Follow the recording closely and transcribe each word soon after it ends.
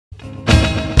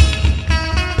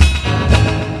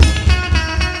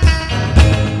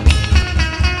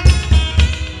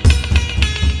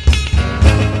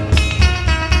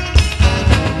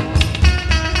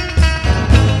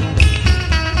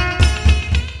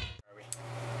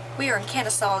We are in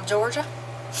Kennesaw, Georgia.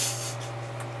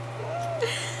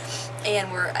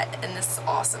 And we're in this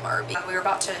awesome RV. We were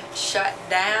about to shut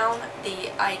down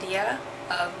the idea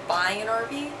of buying an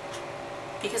RV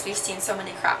because we've seen so many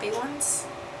crappy ones.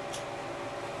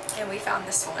 And we found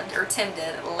this one, or Tim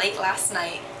did, late last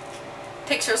night.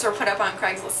 Pictures were put up on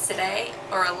Craigslist today,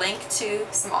 or a link to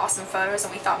some awesome photos,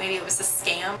 and we thought maybe it was a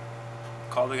scam.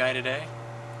 Called the guy today.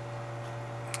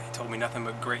 He told me nothing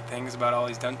but great things about all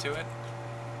he's done to it.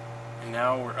 And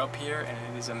now we're up here and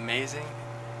it is amazing.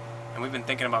 And we've been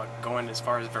thinking about going as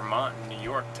far as Vermont and New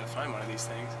York to find one of these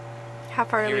things. How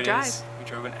far did we drive? Is. We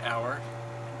drove an hour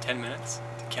and 10 minutes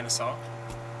to Kennesaw.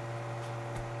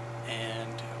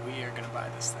 And we are gonna buy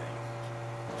this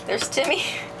thing. There's Timmy.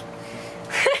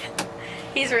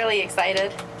 He's really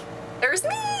excited. There's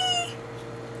me!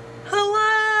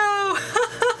 Hello!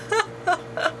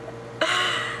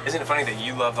 Isn't it funny that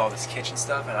you loved all this kitchen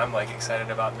stuff and I'm like excited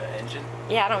about the engine?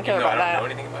 Yeah, I don't care about that. I don't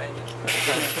know anything about engines.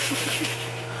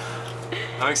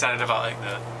 I'm excited about like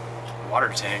the water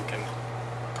tank and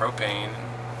propane and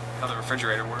how the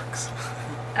refrigerator works.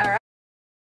 Alright.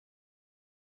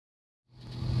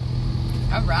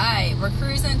 Alright, we're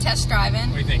cruising, test driving.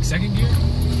 What do you think, second gear?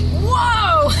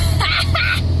 Whoa!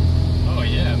 Oh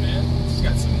yeah, man. It's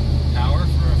got some power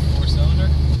for a 4-cylinder.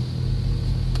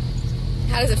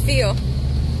 How does it feel?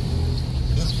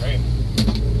 This is great.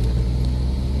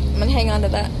 I'm gonna hang on to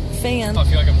that fan. I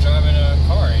feel like I'm driving a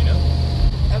car, you know?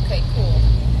 Okay, cool.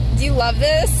 Do you love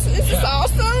this? This is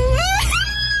awesome!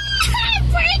 I'm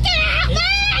freaking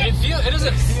out! It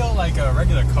doesn't feel like a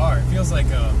regular car. It feels like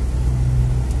a,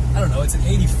 I don't know, it's an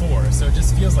 84, so it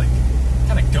just feels like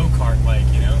kind of go-kart like,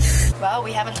 you know? Well,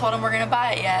 we haven't told them we're gonna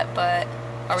buy it yet, but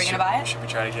are we gonna buy it? Should we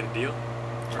try to get a deal?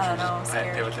 I don't know, I'm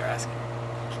scared. Pay what they're asking.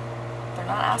 They're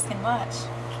not asking much.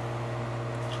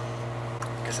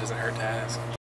 I guess it doesn't hurt to ask.